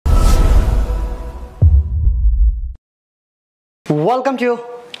Welcome to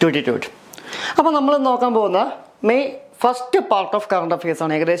Tuteetute. അപ്പോൾ നമ്മൾ നോക്കാൻ പോകുന്ന May first part of current affairs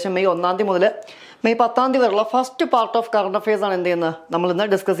ആണ്. ഏകദേശം മെയ് 1 മുതൽ മെയ് 10 വരെയുള്ള first part of current affairs ആണ് എന്ത് ചെയ്യുന്നത് നമ്മൾ ഇന്ന്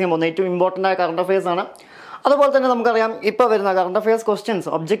ഡിസ്കസ് ചെയ്യാൻ പോകുന്നത്. ഏറ്റവും ഇമ്പോർട്ടൻ്റ് ആയ കറണ്ട് അഫയേഴ്സ് ആണ്. അതുപോലെ തന്നെ നമുക്കറിയാം ഇപ്പോൾ വരുന്ന current affairs questions,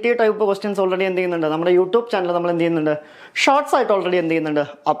 objective type questions already എന്ത് ചെയ്യുന്നുണ്ട്, നമ്മുടെ യൂട്യൂബ് ചാനൽ നമ്മൾ എന്ത് ചെയ്യുന്നുണ്ട്, ഷോർട്സ് ആയിട്ട് ഓൾറെഡി എന്ത് ചെയ്യുന്നുണ്ട്,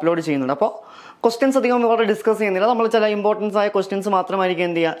 അപ്ലോഡ് ചെയ്യുന്നുണ്ട്. അപ്പോൾ ക്വസ്റ്റ്യൻസ് അധികം ഇവിടെ ഡിസ്കസ് ചെയ്യുന്നില്ല, നമ്മൾ ചില ഇമ്പോർട്ടൻസ് ആയ ക്വസ്റ്റ്യൻസ് മാത്രമായിരിക്കും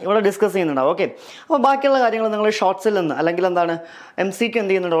എന്ത് ചെയ്യുക ഇവിടെ ഡിസ്കസ് ചെയ്യുന്നുണ്ടാവും. ഓക്കെ, അപ്പോൾ ബാക്കിയുള്ള കാര്യങ്ങൾ നിങ്ങൾ ഷോർട്സിൽ നിന്ന് അല്ലെങ്കിൽ എന്താണ് MCQ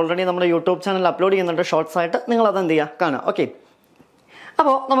എന്ത് ചെയ്യുന്നുണ്ട്, ഓൾറെഡി നമ്മുടെ യൂട്യൂബ് ചാനൽ അപ്ലോഡ് ചെയ്യുന്നുണ്ട് ഷോർട്സ് ആയിട്ട്, നിങ്ങളത് എന്ത് ചെയ്യുക കാണുക. ഓക്കെ,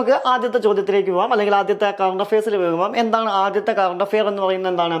 അപ്പോൾ നമുക്ക് ആദ്യത്തെ ചോദ്യത്തിലേക്ക് പോകാം, അല്ലെങ്കിൽ ആദ്യത്തെ കറണ്ട് അഫയേഴ്സിൽ പോകാം. എന്താണ് ആദ്യത്തെ കറണ്ട് അഫെയർ എന്ന്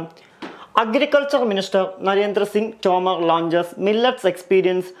പറയുന്നത്? എന്താണ്? Agriculture minister Narendra Singh Tomar launches millets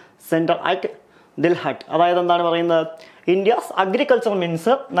experience centre at ദിൽഹട്ട്. അതായത് എന്താണ് പറയുന്നത്, India's agriculture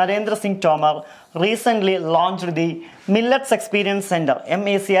minister Narendra Singh Tomar recently launched the millets experience centre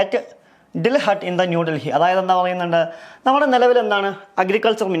MAC at ദിൽഹട്ട് in the New Delhi. അതായത് എന്താ പറയുന്നുണ്ട്, നമ്മുടെ നിലവിൽ എന്താണ്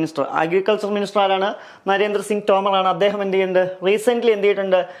അഗ്രികൾച്ചർ മിനിസ്റ്റർ ആരാണ്? നരേന്ദ്ര സിംഗ് തോമർ ആണ്. അദ്ദേഹം എന്ത് ചെയ്യുന്നുണ്ട്, റീസെൻ്റ്ലി എന്ത്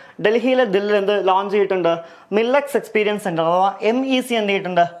ചെയ്തിട്ടുണ്ട്, ഡൽഹിയിൽ എന്ത് ലോഞ്ച് ചെയ്തിട്ടുണ്ട്, മില്ലറ്റ്സ് എക്സ്പീരിയൻസ് സെന്റർ അഥവാ MEC എന്ത്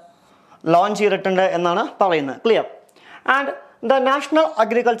ചെയ്തിട്ടുണ്ട്, ലോഞ്ച് ചെയ്തിട്ടുണ്ട് എന്നാണ് പറയുന്നത്. Clear. And the national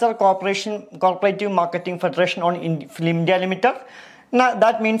agriculture corporative marketing federation on India Limited,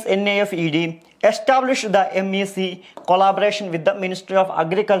 that means NAFED, established the MEC collaboration with the Ministry of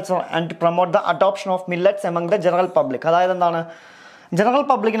Agriculture and to promote the adoption of millets among the general public. അതായത് എന്താണ്, general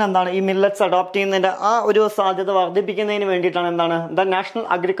പബ്ലിക്കിന് എന്താണ് ഈ millets adopt ചെയ്യുന്നതിൻ്റെ ആ ഒരു സാധ്യത വർദ്ധിപ്പിക്കുന്നതിന് വേണ്ടിയിട്ടാണ് എന്താണ് the national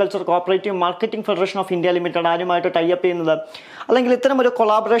agriculture corporative marketing federation of India limited ആരുമായിട്ട് ടൈപ്പ് ചെയ്യുന്നത്, അല്ലെങ്കിൽ ഇത്തരം ഒരു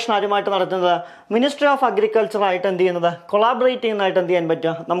കൊളാബറേഷൻ ആരുമായിട്ട് നടത്തുന്നത്, മിനിസ്ട്രി ഓഫ് അഗ്രികൾച്ചർ ആയിട്ട് എന്ത് ചെയ്യുന്നത്, കൊളാബറേറ്റ് ചെയ്യുന്നതായിട്ട് എന്ത് ചെയ്യാൻ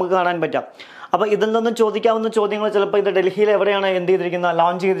പറ്റുക, നമുക്ക് കാണാൻ പറ്റാം. അപ്പോൾ ഇതിൽ നിന്നും ചോദിക്കാവുന്ന ചോദ്യങ്ങൾ ചിലപ്പോൾ ഇത് ഡൽഹിയിൽ എവിടെയാണ് എന്ത് ചെയ്തിരിക്കുന്നത്,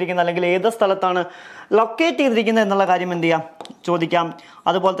 ലോഞ്ച് ചെയ്തിരിക്കുന്നത്, അല്ലെങ്കിൽ ഏത് സ്ഥലത്താണ് ലൊക്കേറ്റ് ചെയ്തിരിക്കുന്നത് എന്നുള്ള കാര്യം എന്ത് ചെയ്യാം, ചോദിക്കാം.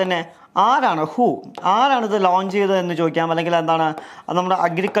 അതുപോലെ തന്നെ ആരാണ് ഇത് ലോഞ്ച് ചെയ്തത് എന്ന് ചോദിക്കാം, അല്ലെങ്കിൽ എന്താണ് നമ്മുടെ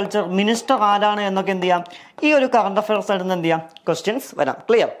അഗ്രികൾച്ചർ മിനിസ്റ്റർ ആരാണ് എന്നൊക്കെ എന്ത് ചെയ്യാം, ഈ ഒരു കറണ്ട് അഫയേഴ്സ് ആയിട്ട് എന്ത് ചെയ്യാം ക്വസ്റ്റ്യൻസ് വരാം.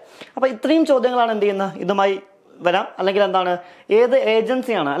 ക്ലിയർ. അപ്പോൾ ഇത്രയും ചോദ്യങ്ങളാണ് എന്ത് ചെയ്യുന്നത് ഇതുമായി വരാം. അല്ലെങ്കിൽ എന്താണ്, ഏത്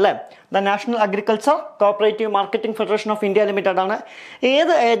ഏജൻസിയാണ് അല്ലേ, the national agriculture corporative marketing federation of India limited ആണ്,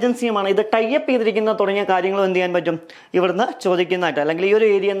 ഏത് ഏജൻസിയുമാണ് ഇത് ടൈപ്പ് ചെയ്തിരിക്കുന്ന തുടങ്ങിയ കാര്യങ്ങളും എന്ത് ചെയ്യാൻ പറ്റും ഇവിടുന്ന് ചോദിക്കുന്നതായിട്ട്, അല്ലെങ്കിൽ ഈ ഒരു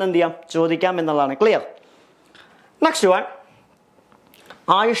ഏരിയ എന്ത് ചെയ്യാം ചോദിക്കാം എന്നുള്ളതാണ്. Clear. Next one,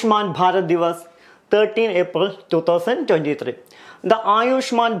 Ayushman Bharat Divas, 13 April 2023. The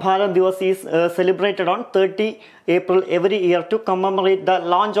Ayushman Bharat Divas is celebrated on 30 April every year to commemorate the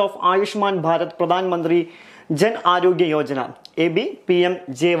launch of Ayushman Bharat Pradhan Mantri Jan Arogya Yojana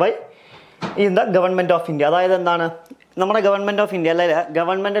ABPMJY in the Government of India. അതായത് എന്താണ്, നമ്മുടെ government of India അല്ലെ,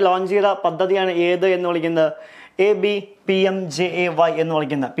 government launch ചെയ്ത പദ്ധതിയാണ് ഏത് എന്ന് വിളിക്കുന്നത്, ABPMJAY എന്ന്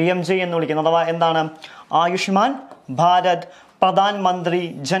വിളിക്കുന്നത്, PMJ എന്ന് വിളിക്കുന്നത്. അഥവാ എന്താണ്, ആയുഷ്മാൻ ഭാരത് പ്രധാൻ മന്ത്രി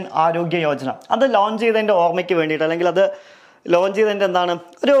ജൻ ആരോഗ്യ യോജന. അത് ലോഞ്ച് ചെയ്തതിൻ്റെ ഓർമ്മയ്ക്ക് വേണ്ടിയിട്ട്, അല്ലെങ്കിൽ അത് ലോഞ്ച് ചെയ്തതിൻ്റെ എന്താണ്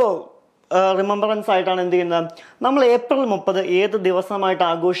ഒരു റിമംബറൻസ് ആയിട്ടാണ് എന്ത് ചെയ്യുന്നത്, നമ്മൾ ഏപ്രിൽ 30 ഏത് ദിവസമായിട്ട്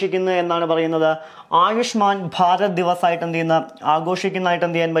ആഘോഷിക്കുന്നത് എന്നാണ് പറയുന്നത്, ആയുഷ്മാൻ ഭാരത് ദിവസമായിട്ട് എന്ത് ചെയ്യുന്ന ആഘോഷിക്കുന്നതായിട്ട്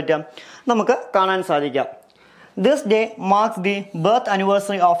എന്ത് ചെയ്യാൻ പറ്റും നമുക്ക് കാണാൻ സാധിക്കാം. This day marks the birth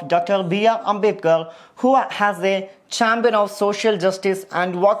anniversary of Dr. B.R. Ambedkar, who has a champion of social justice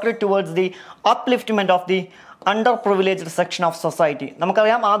and worked towards the upliftment of the underprivileged section of society.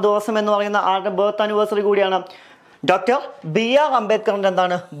 നമുക്കറിയാം ആ ദിവസം എന്ന് പറയുന്ന ആരുടെ ബർത്ത് ആനിവേഴ്സറി കൂടിയാണ്, ഡോക്ടർ B.R. അംബേദ്കറിൻ്റെ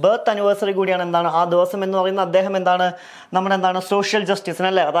എന്താണ് birth anniversary കൂടിയാണ്. എന്താണ് ആ ദിവസം എന്ന് പറയുന്നത്, അദ്ദേഹം എന്താണ് നമ്മുടെ എന്താണ് സോഷ്യൽ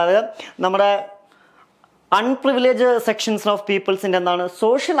ജസ്റ്റിസിനല്ലേ, അതായത് നമ്മുടെ അൺപ്രിവിലേജ് സെക്ഷൻസ് ഓഫ് പീപ്പിൾസിൻ്റെ എന്താണ്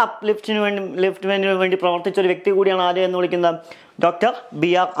സോഷ്യൽ ലിഫ്റ്റ്മെന്റിന് വേണ്ടി പ്രവർത്തിച്ച ഒരു വ്യക്തി കൂടിയാണ് ആര് എന്ന് വിളിക്കുന്നത്, ഡോക്ടർ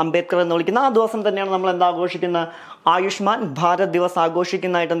B.R. അംബേദ്കർ എന്ന് വിളിക്കുന്ന. ആ ദിവസം തന്നെയാണ് നമ്മൾ എന്താ ആഘോഷിക്കുന്നത്, ആയുഷ്മാൻ ഭാരത് ദിവസ്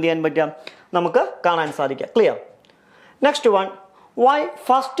ആഘോഷിക്കുന്നതായിട്ട് എന്ത് ചെയ്യാൻ പറ്റുക നമുക്ക് കാണാൻ സാധിക്കുക. Clear. Next one, Y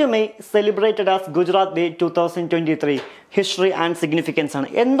 1st May celebrated as Gujarat day 2023, history and significance ആണ്.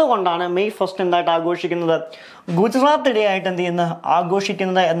 എന്തുകൊണ്ടാണ് മെയ് 1 എന്തായിട്ട് ആഘോഷിക്കുന്നത്, ഗുജറാത്ത് ഡേ ആയിട്ട് എന്ത് ചെയ്യുന്നത്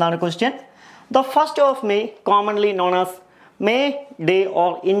ആഘോഷിക്കുന്നത് എന്നാണ് question. The 1st of May, commonly known as May Day or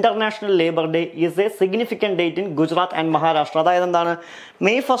International Labour Day, is a significant date in Gujarat and Maharashtra. അതായത് എന്താണ്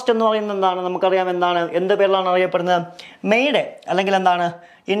മെയ് 1 എന്ന് പറയുന്നത് എന്താണ് നമുക്കറിയാം, എന്താണ് എന്ത് പേരിലാണ് അറിയപ്പെടുന്നത്, മെയ് ഡേ അല്ലെങ്കിൽ എന്താണ്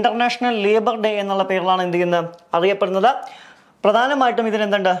ഇന്റർനാഷണൽ ലേബർ ഡേ എന്നുള്ള പേരിലാണ് എന്ത് ചെയ്യുന്നത് അറിയപ്പെടുന്നത്. പ്രധാനമായിട്ടും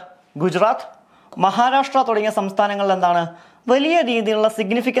ഇതിനെന്തുണ്ട്, ഗുജറാത്ത്, മഹാരാഷ്ട്ര തുടങ്ങിയ സംസ്ഥാനങ്ങളിൽ എന്താണ് വലിയ രീതിയിലുള്ള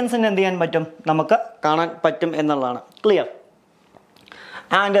സിഗ്നിഫിക്കൻസിന് എന്ത് ചെയ്യാൻ പറ്റും നമുക്ക് കാണാൻ പറ്റും എന്നുള്ളതാണ്. Clear.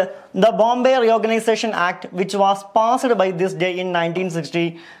 And The Bombay Reorganization Act, which was passed by this day in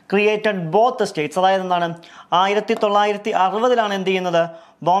 1960, created both the states. അതായത് എന്താണ് 1960 എന്ത് ചെയ്യുന്നത്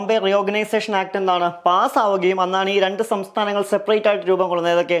ബോംബെ റിയോർഗനൈസേഷൻ ആക്ട് എന്താണ് പാസ്സാവുകയും അന്നാണ് ഈ രണ്ട് സംസ്ഥാനങ്ങൾ സെപ്പറേറ്റ് ആയിട്ട് രൂപം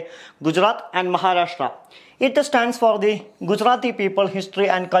കൊള്ളുന്നത്. ഏതൊക്കെ? Gujarat and Maharashtra. It stands for the Gujarati people, history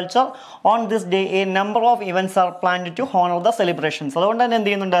and culture. On this day, a number of events are planned to honor the celebrations. അതുകൊണ്ട് തന്നെ എന്ത്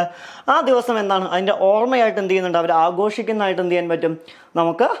ചെയ്യുന്നുണ്ട് ആ ദിവസം എന്താണ് അതിൻ്റെ ഓർമ്മയായിട്ട് എന്ത് ചെയ്യുന്നുണ്ട് അവർ ആഘോഷിക്കുന്നതായിട്ട് എന്ത് ചെയ്യാൻ പറ്റും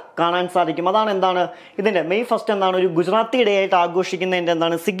നമുക്ക് കാണാൻ സാധിക്കും. അതാണ് എന്താണ് ഇതിൻ്റെ മെയ് 1 എന്താണ് ഒരു ഗുജറാത്തി ഡേ ആയിട്ട് ആഘോഷിക്കുന്നതിൻ്റെ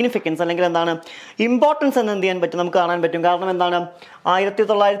എന്താണ് സിഗ്നിഫിക്കൻസ് അല്ലെങ്കിൽ എന്താണ് ഇമ്പോർട്ടൻസ് എന്ന് എന്ത് ചെയ്യാൻ പറ്റും നമുക്ക് കാണാൻ പറ്റും. കാരണം എന്താണ്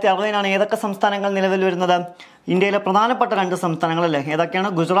 1960 ഏതൊക്കെ സംസ്ഥാനങ്ങൾ നിലവിൽ വരുന്നത്? ഇന്ത്യയിലെ പ്രധാനപ്പെട്ട രണ്ട് സംസ്ഥാനങ്ങളല്ലേ? ഏതൊക്കെയാണ്?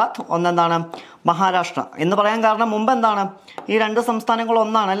 ഗുജറാത്ത്, ഒന്നെന്താണ് മഹാരാഷ്ട്ര. എന്ന് പറയാൻ കാരണം മുമ്പ് എന്താണ് ഈ രണ്ട് സംസ്ഥാനങ്ങൾ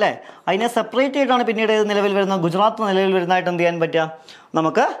ഒന്നാണല്ലേ, അതിനെ സെപ്പറേറ്റ് ചെയ്തിട്ടാണ് പിന്നീട് നിലവിൽ വരുന്നത്. ഗുജറാത്ത് നിലവിൽ വരുന്നതായിട്ട് എന്ത് ചെയ്യാൻ പറ്റുക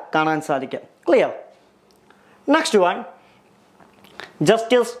നമുക്ക് കാണാൻ സാധിക്കും. Clear? Next one,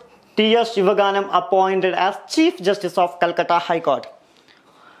 justice T.S. Shivaganam appointed as Chief Justice of Calcutta High Court.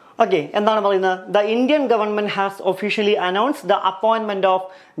 Okay, എന്താണ് പറയുന്നത്? The Indian government has officially announced the appointment of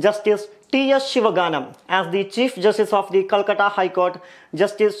Justice T.S. Shivaganam as the Chief Justice of the Calcutta High Court.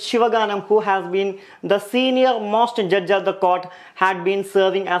 Justice Shivaganam, who has been the senior most judge of the court, had been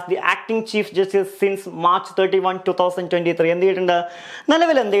serving as the acting Chief Justice since March 31, 2023. എന്ത് ചെയ്തിട്ടുണ്ട്?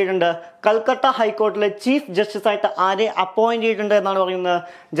 നിലവിൽ എന്ത് ചെയ്തിട്ടുണ്ട്? Calcutta ഹൈക്കോർട്ടിലെ chief justice ആയിട്ട് ആരെ appoint ചെയ്തിട്ടുണ്ട് എന്നാണ് പറയുന്നത്?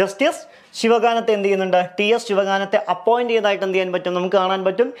 ജസ്റ്റിസ് ശിവഗാനത്തെ എന്ത് ചെയ്യുന്നുണ്ട്? T.S. ശിവഗാനത്തെ അപ്പോയിന്റ് ചെയ്തതായിട്ട് എന്ത് ചെയ്യാൻ പറ്റും നമുക്ക് കാണാൻ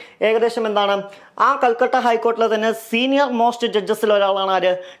പറ്റും. ഏകദേശം എന്താണ് ആ കൽക്കട്ട ഹൈക്കോർട്ടിലെ തന്നെ സീനിയർ മോസ്റ്റ് ജഡ്ജസിൽ ഒരാളാണ്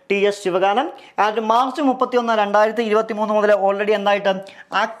ആര്? T.S. ശിവഗാനം. ആൻഡ് മാർച്ച് 31, 2023 മുതൽ ഓൾറെഡി എന്തായിട്ട്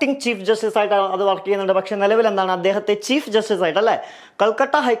ആക്ടിംഗ് ചീഫ് ജസ്റ്റിസ് ആയിട്ട് അത് വർക്ക് ചെയ്യുന്നുണ്ട്. പക്ഷേ നിലവിൽ എന്താണ് അദ്ദേഹത്തെ ചീഫ് ജസ്റ്റിസ് ആയിട്ട് അല്ലേ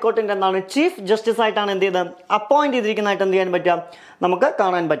കൽക്കട്ട ഹൈക്കോർട്ടിൻ്റെ എന്താണ് ചീഫ് ജസ്റ്റിസ് ആയിട്ടാണ് എന്ത് ചെയ്തത് അപ്പോയിന്റ് ചെയ്തിരിക്കുന്നതായിട്ട് എന്ത് ചെയ്യാൻ പറ്റുക നമുക്ക്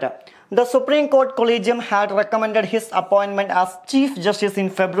കാണാൻ പറ്റുക. The Supreme Court Collegium had recommended his appointment as Chief Justice in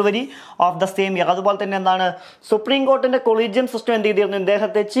February of the same year. അതുപോലെ തന്നെ എന്താണ് സുപ്രീം കോർട്ടിന്റെ കൊളീജിയം സിസ്റ്റം എന്ത് ചെയ്തിരുന്നു?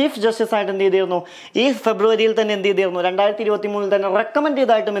 ഇദ്ദേഹത്തെ ചീഫ് ജസ്റ്റിസ് ആയിട്ട് എന്ത് ചെയ്തിരുന്നു ഈ ഫെബ്രുവരിയിൽ തന്നെ എന്ത് ചെയ്തിരുന്നു 2023 തന്നെ റെക്കമെൻഡ്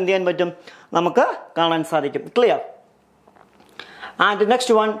ചെയ്തായിട്ടും എന്ത് ചെയ്യാൻ പറ്റും നമുക്ക് കാണാൻ സാധിക്കും. Clear? And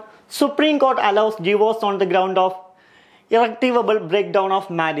next one, supreme court allows divorce on the ground of ഇറക്റ്റീവബിൾ break down of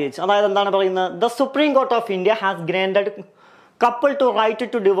marriage. അതായത് എന്താണ് പറയുന്നത്? The supreme court of India has granted couple to right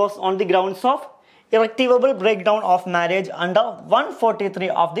to divorce on the grounds of irrevocable breakdown of marriage under 143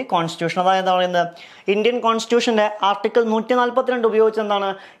 of the constitution. അതായത് പറയുന്നത് Indian കോൺസ്റ്റിറ്റ്യൂഷന്റെ article 142 ഉപയോഗിച്ച് എന്താണ്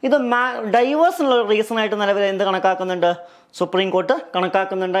ഇത് ഡൈവേഴ്സിനുള്ള reason ആയിട്ട് നിലവിൽ എന്ത് കണക്കാക്കുന്നുണ്ട്? സുപ്രീം കോർട്ട്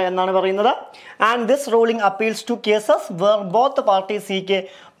കണക്കാക്കുന്നുണ്ട് എന്നാണ് പറയുന്നത്. And this ruling appeals to cases where both parties seek A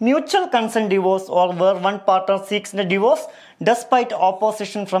mutual consent divorce or where one പാർട്ടർ seeks A divorce despite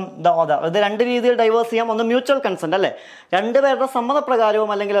opposition from the other. ഇത് രണ്ട് രീതിയിൽ ഡൈവേഴ്സ് ചെയ്യാം. ഒന്ന് മ്യൂച്വൽ കൺസെന്റ് അല്ലേ, രണ്ടുപേരുടെ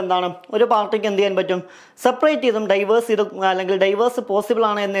സമ്മതപ്രകാരവും അല്ലെങ്കിൽ എന്താണ് ഒരു പാർട്ടിക്ക് എന്ത് ചെയ്യാൻ പറ്റും സെപ്പറേറ്റ് ചെയ്തും ഡൈവേഴ്സ് ചെയ്ത് അല്ലെങ്കിൽ ഡൈവേഴ്സ് പോസിബിൾ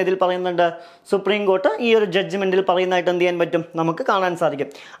ആണ് എന്ന് ഇതിൽ പറയുന്നുണ്ട് സുപ്രീം കോർട്ട് ഈ ഒരു ജഡ്ജ്മെന്റിൽ പറയുന്നതായിട്ട് എന്ത് ചെയ്യാൻ പറ്റും നമുക്ക് കാണാൻ സാധിക്കും.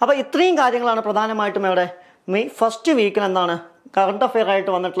 അപ്പോൾ ഇത്രയും കാര്യങ്ങളാണ് പ്രധാനമായിട്ടും ഇവിടെ മെയ് 1 വീക്കിൽ എന്താണ് കറണ്ട് അഫെയർ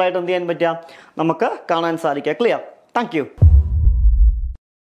ആയിട്ട് വന്നിട്ടുള്ളതായിട്ട് എന്ത് ചെയ്യാൻ പറ്റുക നമുക്ക് കാണാൻ സാധിക്കുക. ക്ലിയർ? Thank you.